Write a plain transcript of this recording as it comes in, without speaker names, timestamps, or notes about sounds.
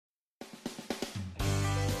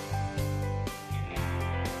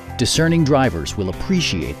Discerning drivers will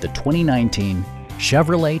appreciate the 2019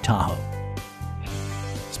 Chevrolet Tahoe.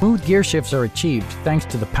 Smooth gear shifts are achieved thanks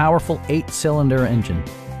to the powerful 8-cylinder engine,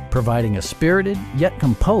 providing a spirited yet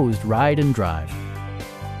composed ride and drive.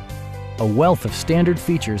 A wealth of standard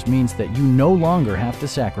features means that you no longer have to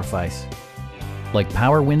sacrifice, like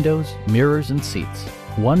power windows, mirrors and seats,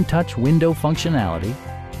 one-touch window functionality,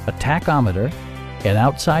 a tachometer, an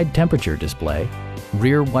outside temperature display,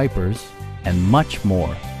 rear wipers, and much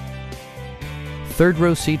more.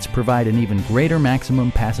 Third-row seats provide an even greater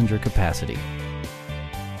maximum passenger capacity.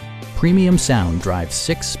 Premium sound drives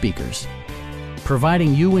 6 speakers,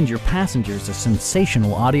 providing you and your passengers a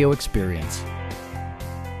sensational audio experience.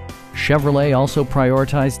 Chevrolet also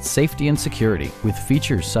prioritized safety and security with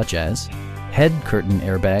features such as head curtain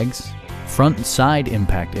airbags, front and side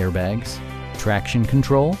impact airbags, traction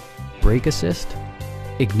control, brake assist,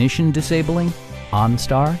 ignition disabling,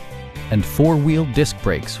 OnStar, and 4-wheel disc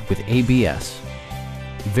brakes with ABS.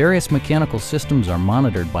 Various mechanical systems are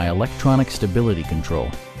monitored by electronic stability control,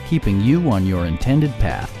 keeping you on your intended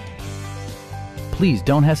path. Please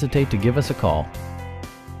don't hesitate to give us a call.